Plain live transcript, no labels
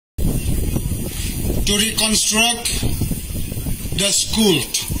to reconstruct the school.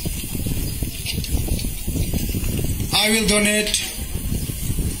 I will donate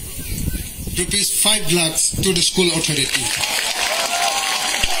rupees 5 lakhs to the school authority.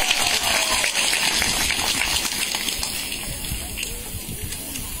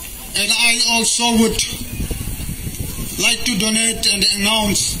 And I also would like to donate and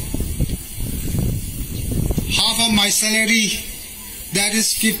announce half of my salary, that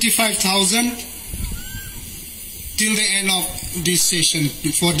is 55,000, till the end of this session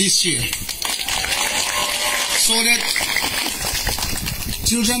for this year, so that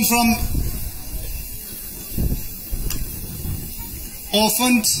children from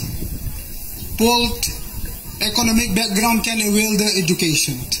orphaned, poor economic background can avail their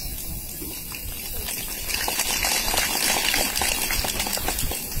education.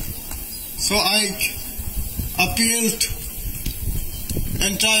 So I appeal to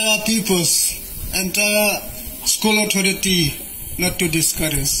entire peoples, entire school authority not to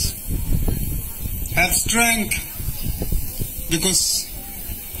discourage. Have strength, because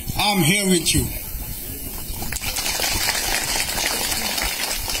I'm here with you.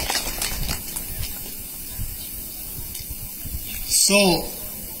 So,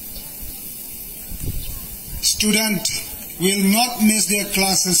 students will not miss their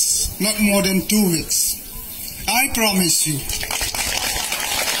classes not more than 2 weeks. I promise you.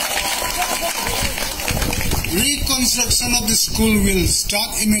 Reconstruction of the school will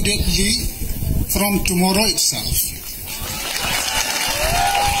start immediately from tomorrow itself.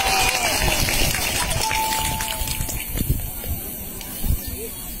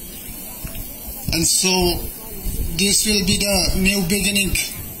 And so this will be the new beginning.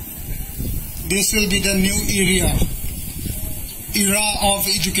 This will be the new era of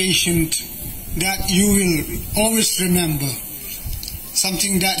education that you will always remember.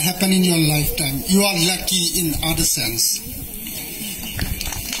 Something that happened in your lifetime. You are lucky in other sense.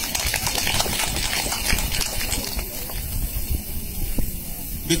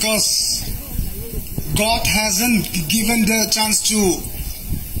 Because God hasn't given the chance to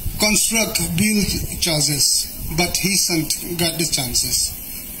construct, build churches, but He sent got the chances.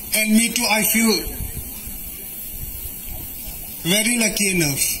 And me too, I feel very lucky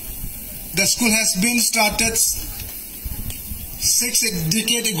enough. The school has been started 6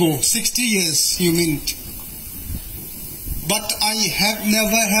 decades ago, 60 years, you mean. But I have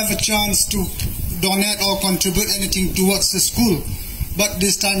never have a chance to donate or contribute anything towards the school. But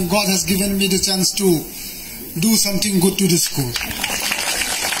this time God has given me the chance to do something good to the school.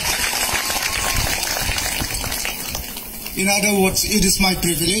 In other words, it is my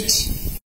privilege.